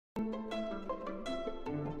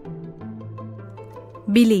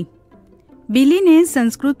બિલી. બિલીને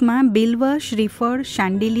સંસ્કૃતમાં બિલ્વ, શ્રીફળ,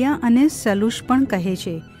 શાંડિલ્ય અને સલુષ પણ કહે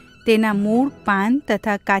છે. તેના મૂળ, પાન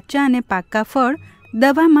તથા કાચા અને પાકા ફળ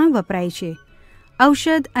દવામાં વપરાય છે.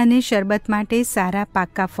 ઔષધ અને શરબત માટે સારા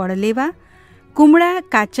પાકા ફળ લેવા. કુમળા,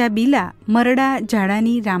 કાચા બીલા, મરડા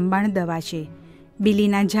ઝાડાની રામબાણ દવા છે.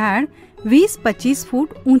 બિલીના ઝાડ 20-25 ફૂટ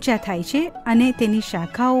ઊંચા થાય છે અને તેની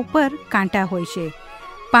શાખાઓ પર કાંટા હોય છે.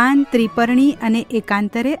 પાન ત્રિપર્ણી અને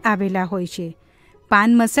એકાંતરે આવેલા હોય છે.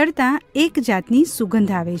 પાન મસળતા એક જાતની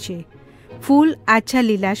સુગંધ આવે છે. ફૂલ આછા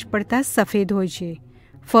લીલાશ પડતા સફેદ હોય છે.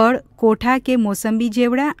 ફળ કોઠા કે મોસંબી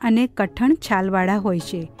જેવડા અને કઠણ છાલવાળા હોય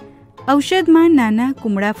છે. ઔષધમાં નાના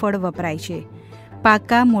કુમળા ફળ વપરાય છે.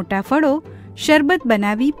 પાકા મોટા ફળો શરબત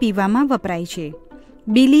બનાવી પીવામાં વપરાય છે.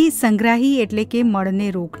 બિલી સંગ્રાહી એટલે કે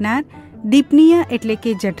મળને રોકનાર, દીપનીય એટલે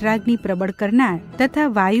કે જઠરાગ્નિ પ્રબળ કરનાર તથા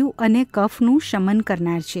વાયુ અને કફનું શમન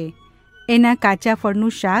કરનાર છે. એના કાચા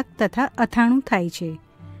ફળનું શાક તથા અથાણું થાય છે.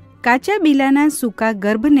 કાચા બીલાના સૂકા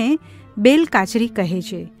ગર્ભને બેલ કાચરી કહે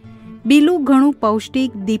છે. બીલું ઘણું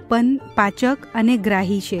પૌષ્ટિક, દીપન, પાચક અને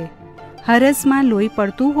ગ્રાહી છે. હરસમાં લોહી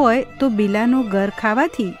પડતું હોય તો બીલાનો ગર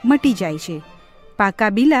ખાવાથી મટી જાય છે. પાકા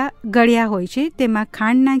બીલા ગળ્યા હોય છે. તેમાં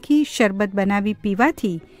ખાંડ નાખી શરબત બનાવી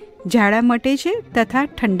પીવાથી ઝાડા મટે છે તથા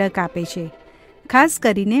ઠંડક આપે છે. ખાસ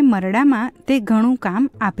કરીને મરડામાં તે ઘણું કામ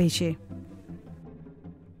આપે છે.